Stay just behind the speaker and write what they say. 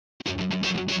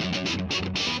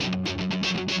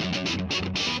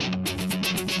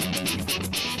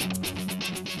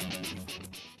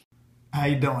How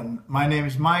you doing? My name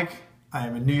is Mike. I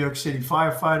am a New York City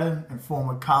firefighter and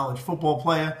former college football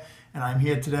player, and I'm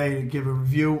here today to give a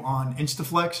review on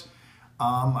Instaflex.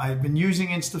 I've been using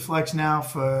Instaflex now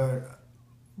for a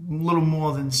little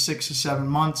more than 6 or 7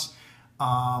 months.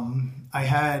 I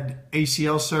had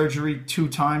ACL surgery 2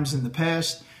 times in the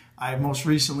past. I most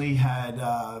recently had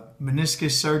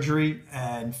meniscus surgery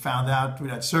and found out through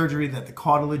that surgery that the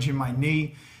cartilage in my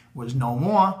knee was no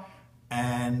more,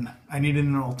 and I needed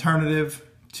an alternative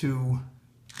to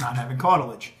not having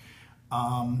cartilage.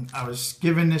 I was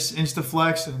given this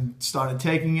Instaflex and started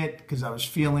taking it because I was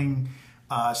feeling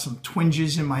some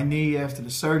twinges in my knee after the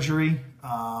surgery.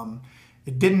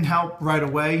 It didn't help right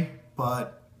away,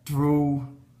 but through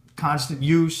constant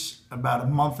use, about a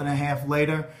month and a half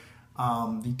later,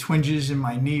 the twinges in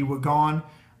my knee were gone.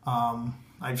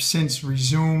 I've since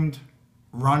resumed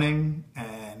running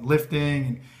and lifting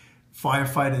and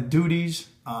firefighter duties,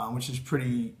 which is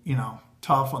pretty,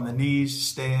 tough on the knees,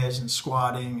 stairs and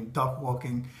squatting and duck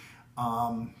walking.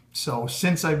 So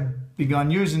since I've begun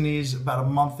using these about a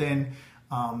month in,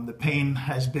 the pain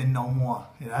has been no more.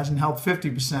 It hasn't helped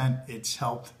 50%, it's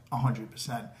helped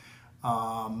 100%.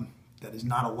 That is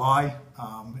not a lie.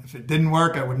 If it didn't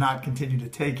work, I would not continue to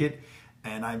take it,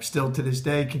 and I'm still to this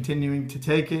day continuing to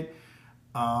take it.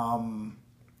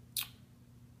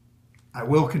 I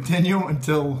will continue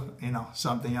until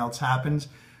something else happens.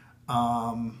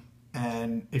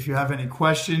 And if you have any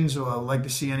questions or like to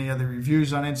see any other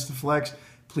reviews on Instaflex,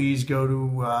 please go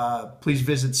to please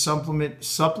visit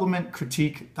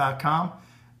supplementcritique.com.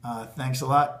 Thanks a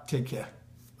lot. Take care.